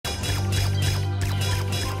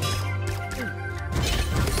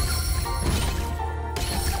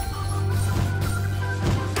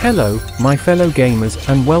Hello, my fellow gamers,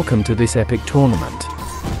 and welcome to this epic tournament.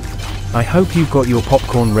 I hope you've got your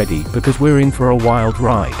popcorn ready because we're in for a wild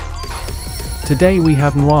ride. Today we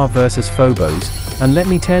have Noir versus Fobos, and let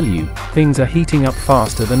me tell you, things are heating up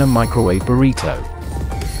faster than a microwave burrito.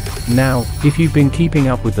 Now, if you've been keeping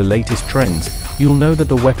up with the latest trends, you'll know that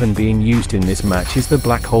the weapon being used in this match is the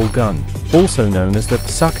Blackhole gun, also known as the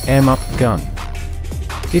Suck 'em Up gun.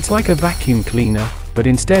 It's like a vacuum cleaner, but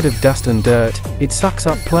instead of dust and dirt, it sucks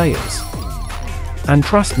up players. And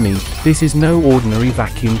trust me, this is no ordinary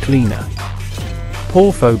vacuum cleaner.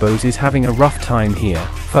 Poor Fobos is having a rough time here,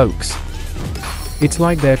 folks. It's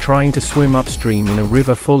like they're trying to swim upstream in a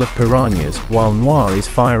river full of piranhas while Noir is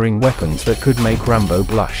firing weapons that could make Rambo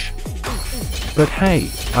blush. But hey,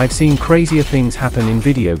 I've seen crazier things happen in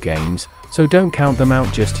video games, so don't count them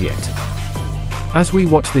out just yet. As we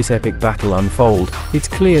watch this epic battle unfold, it's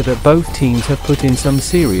clear that both teams have put in some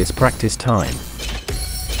serious practice time.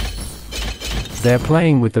 They're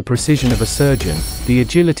playing with the precision of a surgeon, the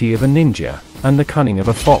agility of a ninja, and the cunning of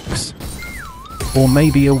a fox. Or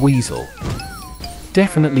maybe a weasel.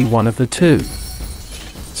 Definitely one of the two.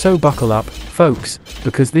 So buckle up, folks,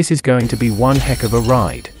 because this is going to be one heck of a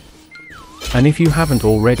ride. And if you haven't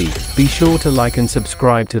already, be sure to like and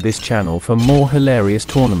subscribe to this channel for more hilarious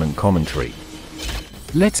tournament commentary.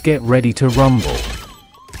 Let's get ready to rumble.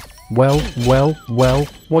 Well,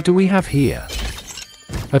 what do we have here?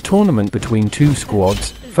 A tournament between two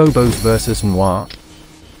squads, Fobos versus Noir.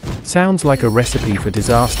 Sounds like a recipe for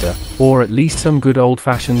disaster, or at least some good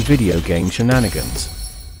old-fashioned video game shenanigans.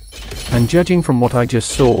 And judging from what I just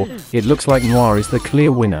saw, it looks like Noir is the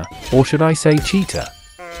clear winner, or should I say cheater.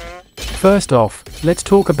 First off, let's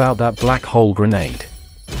talk about that Blackhole grenade.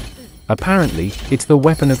 Apparently, it's the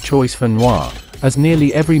weapon of choice for Noir, as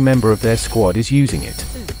nearly every member of their squad is using it.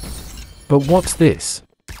 But what's this?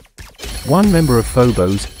 One member of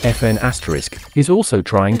Fobos, FN*, is also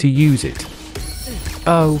trying to use it.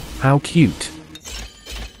 Oh, how cute.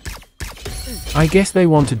 I guess they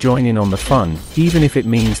want to join in on the fun, even if it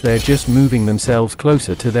means they're just moving themselves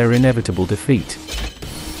closer to their inevitable defeat.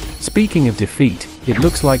 Speaking of defeat, it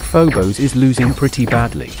looks like Fobos is losing pretty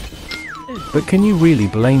badly. But can you really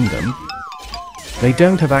blame them? They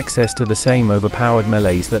don't have access to the same overpowered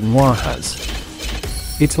melees that Noir has.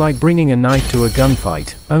 It's like bringing a knife to a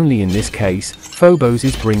gunfight, only in this case, Fobos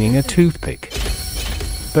is bringing a toothpick.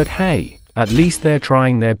 But hey, at least they're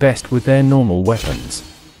trying their best with their normal weapons.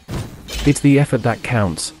 It's the effort that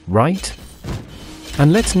counts, right?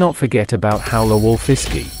 And let's not forget about Howler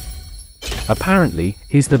Wolfiskie. Apparently,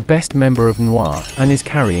 he's the best member of Noir and is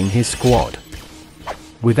carrying his squad.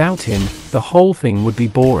 Without him, the whole thing would be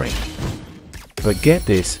boring. But get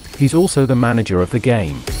this, he's also the manager of the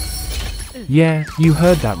game. Yeah, you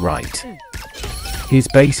heard that right. He's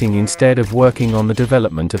basing instead of working on the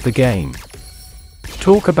development of the game.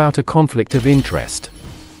 Talk about a conflict of interest.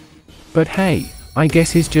 But hey, I guess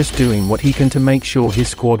he's just doing what he can to make sure his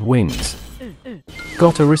squad wins.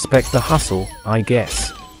 Gotta respect the hustle, I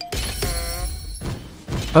guess.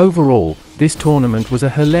 Overall, this tournament was a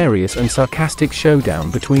hilarious and sarcastic showdown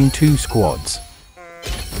between two squads.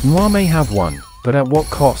 Noir may have won, but at what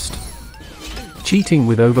cost? Cheating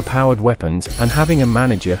with overpowered weapons and having a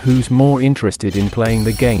manager who's more interested in playing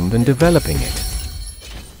the game than developing it.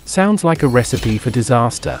 Sounds like a recipe for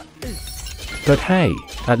disaster. But hey,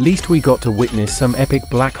 at least we got to witness some epic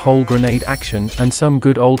Blackhole grenade action and some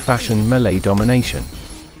good old-fashioned melee domination.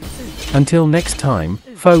 Until next time,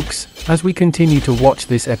 folks, as we continue to watch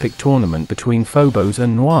this epic tournament between Fobos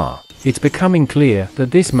and Noir, it's becoming clear that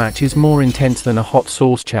this match is more intense than a hot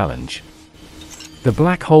sauce challenge. The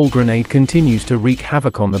Blackhole grenade continues to wreak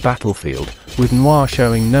havoc on the battlefield, with Noir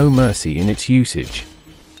showing no mercy in its usage.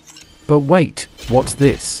 But wait, what's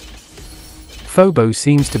this? Fobos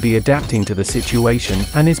seems to be adapting to the situation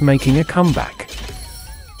and is making a comeback.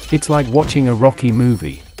 It's like watching a Rocky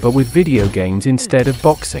movie, but with video games instead of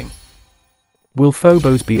boxing. Will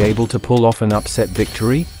Fobos be able to pull off an upset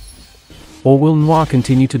victory? Or will Noir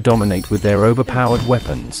continue to dominate with their overpowered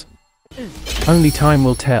weapons? Only time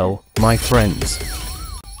will tell, my friends.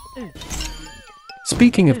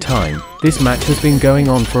 Speaking of time, this match has been going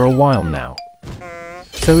on for a while now.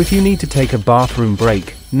 So if you need to take a bathroom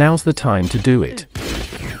break, now's the time to do it.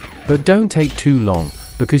 But don't take too long,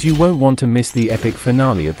 because you won't want to miss the epic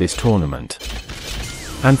finale of this tournament.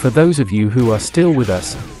 And for those of you who are still with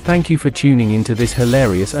us, thank you for tuning into this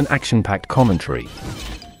hilarious and action-packed commentary.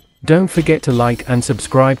 Don't forget to like and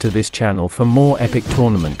subscribe to this channel for more epic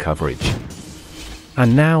tournament coverage.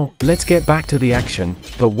 And now, let's get back to the action,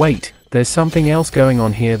 but wait, there's something else going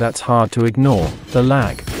on here that's hard to ignore, the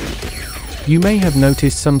lag. You may have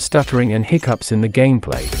noticed some stuttering and hiccups in the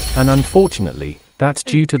gameplay, and unfortunately, that's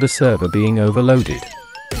due to the server being overloaded.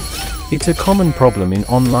 It's a common problem in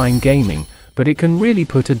online gaming, but it can really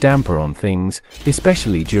put a damper on things,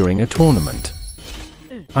 especially during a tournament.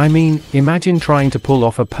 I mean, imagine trying to pull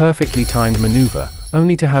off a perfectly timed maneuver,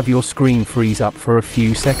 only to have your screen freeze up for a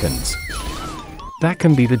few seconds. That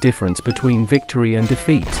can be the difference between victory and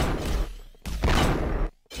defeat.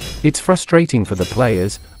 It's frustrating for the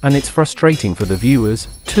players, and it's frustrating for the viewers,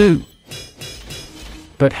 too.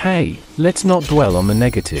 But hey, let's not dwell on the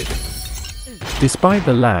negative. Despite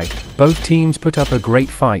the lag, both teams put up a great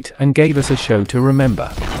fight and gave us a show to remember.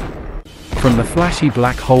 From the flashy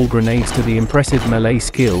Blackhole grenades to the impressive melee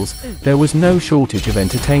skills, there was no shortage of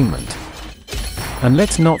entertainment. And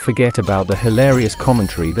let's not forget about the hilarious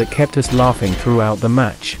commentary that kept us laughing throughout the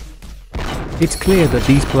match. It's clear that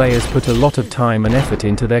these players put a lot of time and effort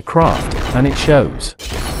into their craft, and it shows.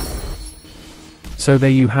 So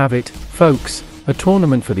there you have it, folks, a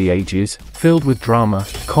tournament for the ages, filled with drama,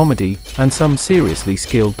 comedy, and some seriously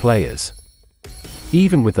skilled players.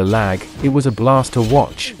 Even with the lag, it was a blast to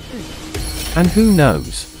watch. And who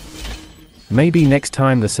knows? Maybe next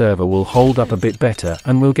time the server will hold up a bit better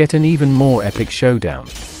and we'll get an even more epic showdown.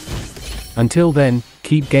 Until then,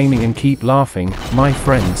 keep gaming and keep laughing, my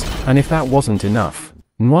friends, and if that wasn't enough,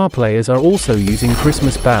 Noir players are also using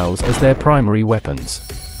Christmas bows as their primary weapons.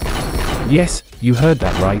 Yes, you heard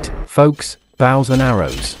that right, folks, bows and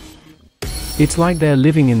arrows. It's like they're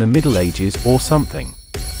living in the Middle Ages or something.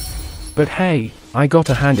 But hey, I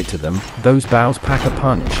gotta hand it to them, those bows pack a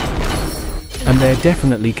punch. And they're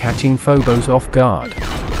definitely catching Fobos off guard.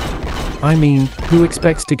 I mean, who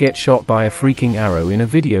expects to get shot by a freaking arrow in a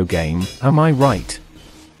video game, am I right?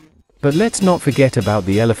 But let's not forget about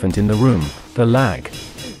the elephant in the room, the lag.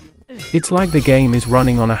 It's like the game is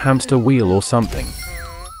running on a hamster wheel or something.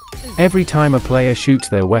 Every time a player shoots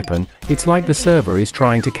their weapon, it's like the server is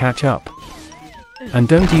trying to catch up. And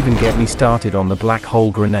don't even get me started on the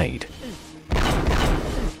Blackhole grenade.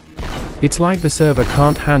 It's like the server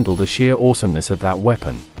can't handle the sheer awesomeness of that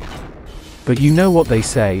weapon. But you know what they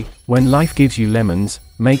say, when life gives you lemons,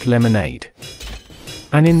 make lemonade.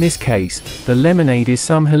 And in this case, the lemonade is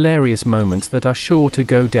some hilarious moments that are sure to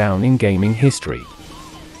go down in gaming history.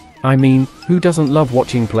 I mean, who doesn't love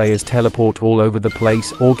watching players teleport all over the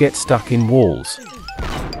place or get stuck in walls?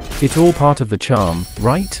 It's all part of the charm,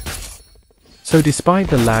 right? So despite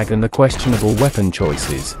the lag and the questionable weapon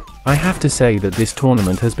choices, I have to say that this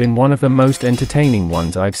tournament has been one of the most entertaining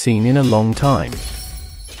ones I've seen in a long time.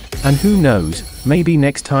 And who knows, maybe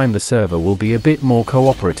next time the server will be a bit more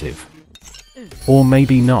cooperative. Or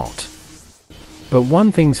maybe not. But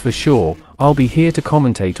one thing's for sure, I'll be here to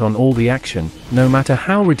commentate on all the action, no matter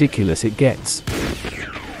how ridiculous it gets.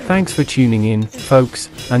 Thanks for tuning in, folks,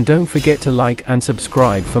 and don't forget to like and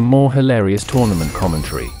subscribe for more hilarious tournament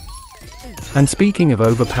commentary. And speaking of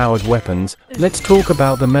overpowered weapons, let's talk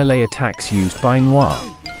about the melee attacks used by Noir.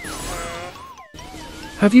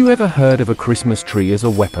 Have you ever heard of a Christmas tree as a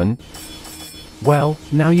weapon? Well,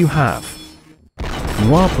 now you have.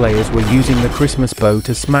 Noir players were using the Christmas bow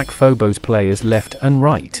to smack Fobos players left and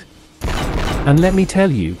right. And let me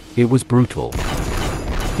tell you, it was brutal.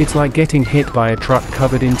 It's like getting hit by a truck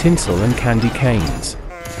covered in tinsel and candy canes.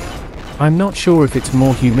 I'm not sure if it's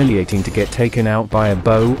more humiliating to get taken out by a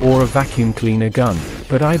bow or a vacuum cleaner gun,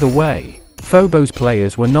 but either way, Fobos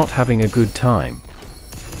players were not having a good time.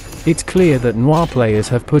 It's clear that Noir players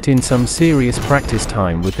have put in some serious practice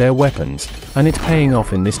time with their weapons, and it's paying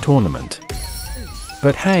off in this tournament.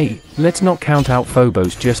 But hey, let's not count out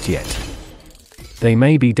Fobos just yet. They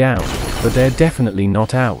may be down, but they're definitely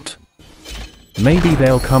not out. Maybe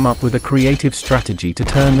they'll come up with a creative strategy to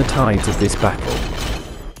turn the tides of this battle.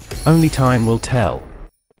 Only time will tell.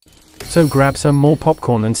 So grab some more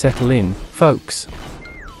popcorn and settle in, folks.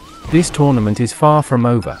 This tournament is far from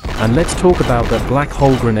over, and let's talk about that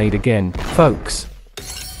Blackhole grenade again, folks.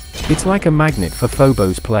 It's like a magnet for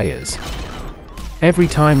Fobos players. Every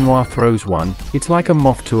time Noir throws one, it's like a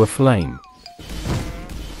moth to a flame.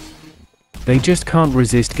 They just can't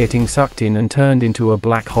resist getting sucked in and turned into a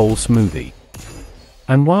black hole smoothie.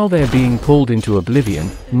 And while they're being pulled into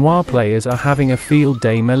oblivion, Noir players are having a field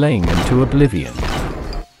day meleeing them to oblivion.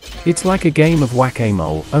 It's like a game of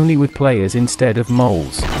whack-a-mole, only with players instead of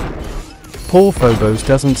moles. Poor Fobos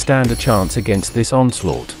doesn't stand a chance against this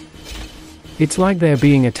onslaught. It's like they're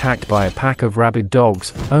being attacked by a pack of rabid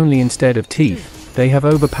dogs, only instead of teeth, they have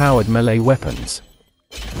overpowered melee weapons.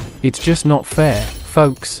 It's just not fair,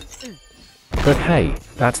 folks. But hey,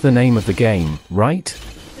 that's the name of the game, right?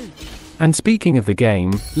 And speaking of the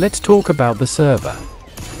game, let's talk about the server.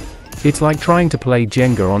 It's like trying to play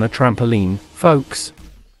Jenga on a trampoline, folks.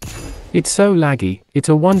 It's so laggy, it's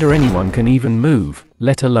a wonder anyone can even move,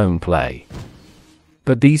 let alone play.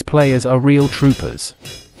 But these players are real troopers.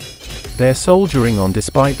 They're soldiering on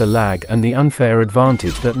despite the lag and the unfair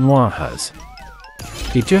advantage that Noir has.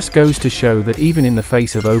 It just goes to show that even in the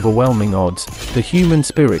face of overwhelming odds, the human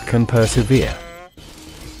spirit can persevere.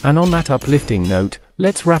 And on that uplifting note,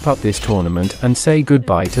 let's wrap up this tournament and say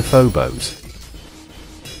goodbye to Fobos.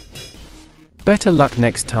 Better luck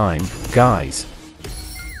next time, guys.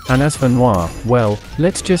 And as for Noir, well,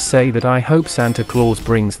 let's just say that I hope Santa Claus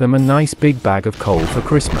brings them a nice big bag of coal for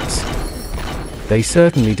Christmas. They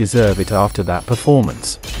certainly deserve it after that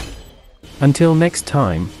performance. Until next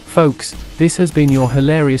time, folks, this has been your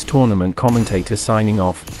hilarious tournament commentator signing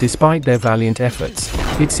off. Despite their valiant efforts,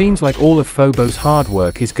 it seems like all of Fobos' hard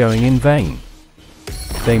work is going in vain.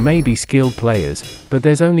 They may be skilled players, but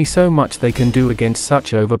there's only so much they can do against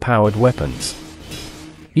such overpowered weapons.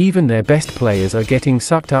 Even their best players are getting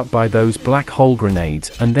sucked up by those Blackhole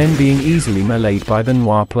grenades and then being easily meleeed by the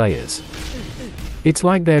Noir players. It's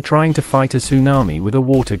like they're trying to fight a tsunami with a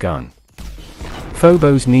water gun.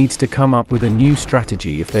 Fobos needs to come up with a new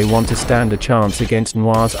strategy if they want to stand a chance against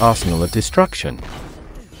Noir's arsenal of destruction.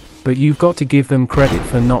 But you've got to give them credit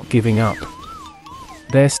for not giving up.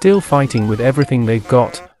 They're still fighting with everything they've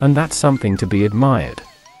got, and that's something to be admired.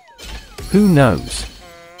 Who knows?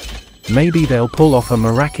 Maybe they'll pull off a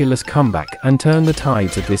miraculous comeback and turn the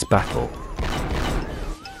tides of this battle.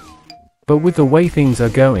 But with the way things are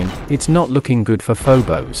going, it's not looking good for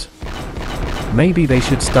Fobos. Maybe they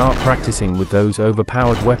should start practicing with those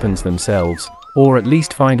overpowered weapons themselves, or at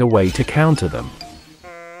least find a way to counter them.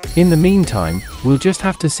 In the meantime, we'll just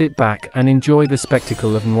have to sit back and enjoy the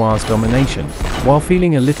spectacle of Noir's domination, while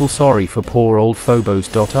feeling a little sorry for poor old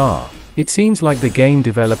Phobos.r. It seems like the game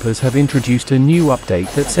developers have introduced a new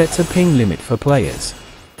update that sets a ping limit for players.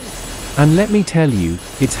 And let me tell you,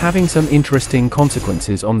 it's having some interesting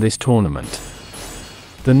consequences on this tournament.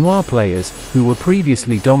 The Noir players, who were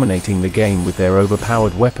previously dominating the game with their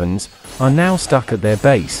overpowered weapons, are now stuck at their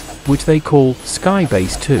base, which they call Sky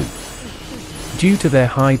Base 2. Due to their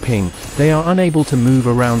high ping, they are unable to move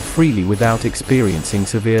around freely without experiencing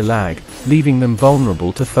severe lag, leaving them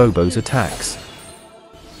vulnerable to Phobos attacks.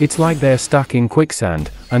 It's like they're stuck in quicksand,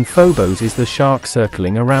 and Phobos is the shark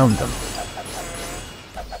circling around them.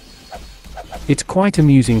 It's quite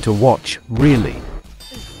amusing to watch, really.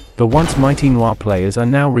 The once mighty Noir players are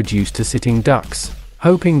now reduced to sitting ducks,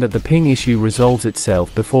 hoping that the ping issue resolves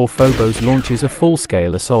itself before Phobos launches a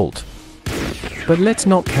full-scale assault. But let's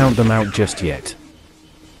not count them out just yet.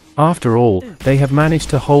 After all, they have managed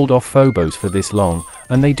to hold off Phobos for this long,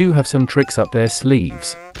 and they do have some tricks up their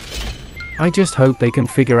sleeves. I just hope they can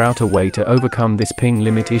figure out a way to overcome this ping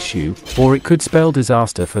limit issue, or it could spell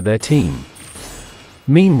disaster for their team.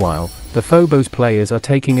 Meanwhile, the Phobos players are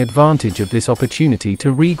taking advantage of this opportunity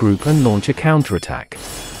to regroup and launch a counterattack.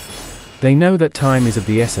 They know that time is of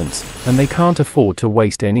the essence, and they can't afford to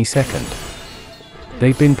waste any second.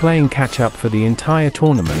 They've been playing catch-up for the entire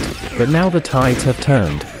tournament, but now the tides have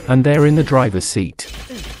turned, and they're in the driver's seat.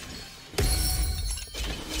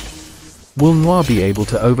 Will Noir be able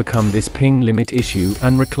to overcome this ping limit issue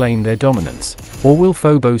and reclaim their dominance, or will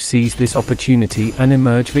Phobos seize this opportunity and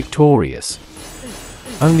emerge victorious?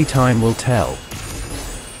 Only time will tell.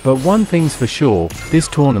 But one thing's for sure, this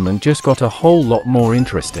tournament just got a whole lot more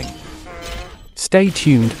interesting. Stay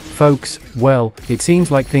tuned, folks. Well, it seems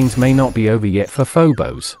like things may not be over yet for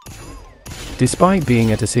Phobos. Despite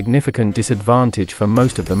being at a significant disadvantage for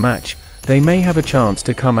most of the match, they may have a chance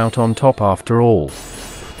to come out on top after all.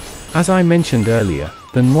 As I mentioned earlier,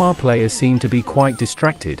 the Noir players seem to be quite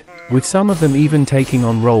distracted, with some of them even taking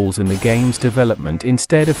on roles in the game's development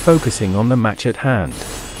instead of focusing on the match at hand.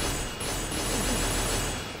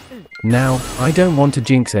 Now, I don't want to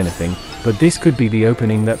jinx anything, but this could be the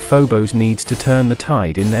opening that Phobos needs to turn the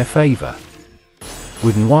tide in their favor.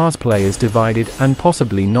 With Noir's players divided and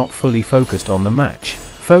possibly not fully focused on the match,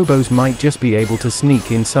 Phobos might just be able to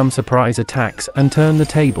sneak in some surprise attacks and turn the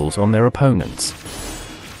tables on their opponents.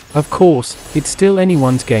 Of course, it's still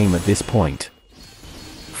anyone's game at this point.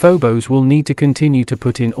 Phobos will need to continue to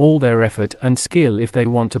put in all their effort and skill if they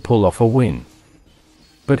want to pull off a win.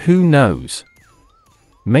 But who knows?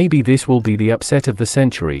 Maybe this will be the upset of the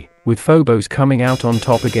century, with Phobos coming out on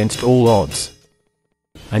top against all odds.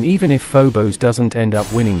 And even if Phobos doesn't end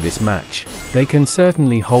up winning this match, they can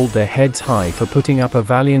certainly hold their heads high for putting up a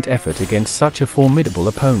valiant effort against such a formidable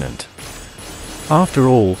opponent. After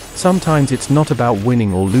all, sometimes it's not about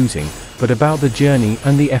winning or losing, but about the journey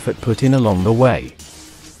and the effort put in along the way.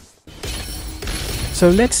 So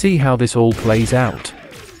let's see how this all plays out.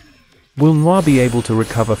 Will Noir be able to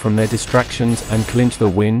recover from their distractions and clinch the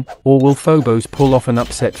win, or will Phobos pull off an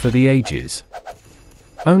upset for the ages?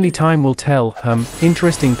 Only time will tell.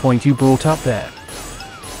 Interesting point you brought up there.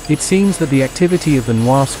 It seems that the activity of the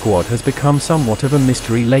Noir squad has become somewhat of a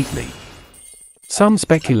mystery lately. Some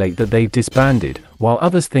speculate that they've disbanded, while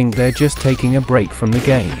others think they're just taking a break from the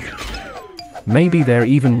game. Maybe they're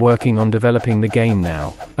even working on developing the game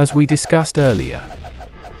now, as we discussed earlier.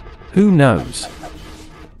 Who knows?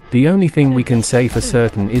 The only thing we can say for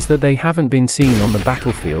certain is that they haven't been seen on the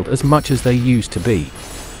battlefield as much as they used to be.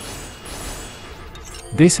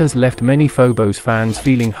 This has left many Phobos fans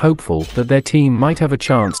feeling hopeful that their team might have a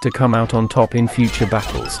chance to come out on top in future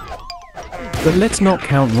battles. But let's not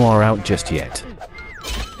count Noir out just yet.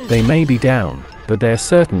 They may be down, but they're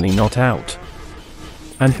certainly not out.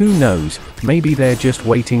 And who knows, maybe they're just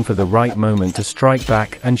waiting for the right moment to strike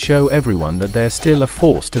back and show everyone that they're still a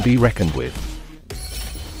force to be reckoned with.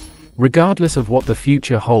 Regardless of what the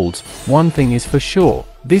future holds, one thing is for sure,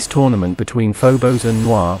 this tournament between Phobos and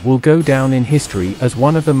Noir will go down in history as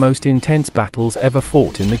one of the most intense battles ever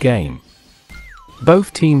fought in the game.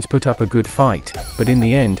 Both teams put up a good fight, but in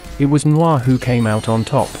the end, it was Noir who came out on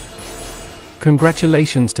top.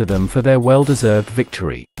 Congratulations to them for their well-deserved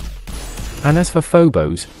victory. And as for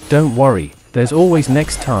Phobos, don't worry, there's always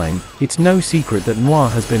next time. It's no secret that Noir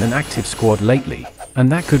has been an active squad lately,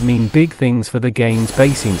 and that could mean big things for the game's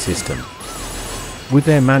basing system. With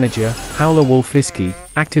their manager, Howler Wolfiskie,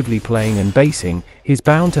 actively playing and basing, he's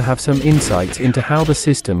bound to have some insights into how the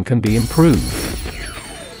system can be improved.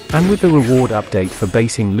 And with the reward update for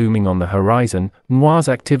basing looming on the horizon, Noir's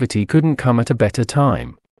activity couldn't come at a better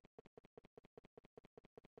time.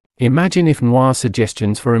 Imagine if Noir's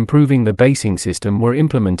suggestions for improving the basing system were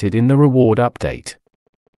implemented in the reward update.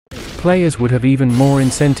 Players would have even more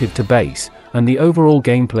incentive to base, and the overall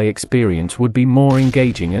gameplay experience would be more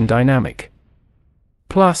engaging and dynamic.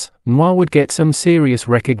 Plus, Noir would get some serious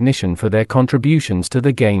recognition for their contributions to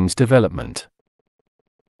the game's development.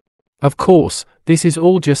 Of course, this is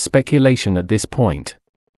all just speculation at this point.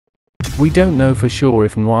 We don't know for sure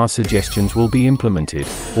if Noir's suggestions will be implemented,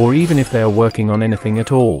 or even if they are working on anything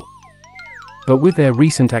at all. But with their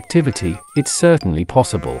recent activity, it's certainly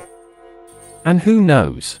possible. And who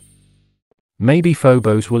knows? Maybe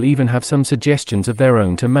Phobos will even have some suggestions of their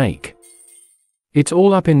own to make. It's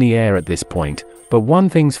all up in the air at this point, but one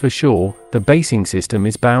thing's for sure, the basing system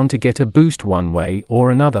is bound to get a boost one way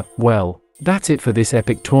or another. Well, that's it for this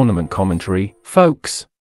epic tournament commentary, folks.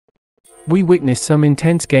 We witnessed some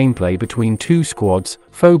intense gameplay between two squads,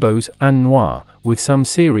 Phobos and Noir, with some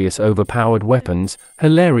serious overpowered weapons,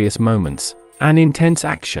 hilarious moments, and intense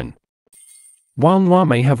action. While Noir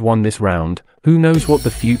may have won this round, who knows what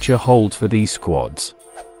the future holds for these squads?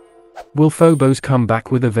 Will Phobos come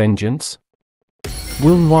back with a vengeance?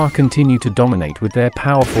 Will Noir continue to dominate with their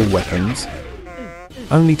powerful weapons?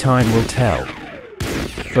 Only time will tell.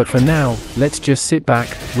 But for now, let's just sit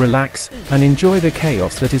back, relax, and enjoy the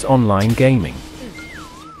chaos that is online gaming.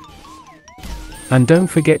 And don't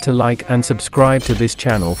forget to like and subscribe to this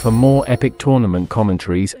channel for more epic tournament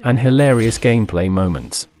commentaries and hilarious gameplay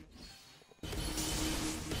moments.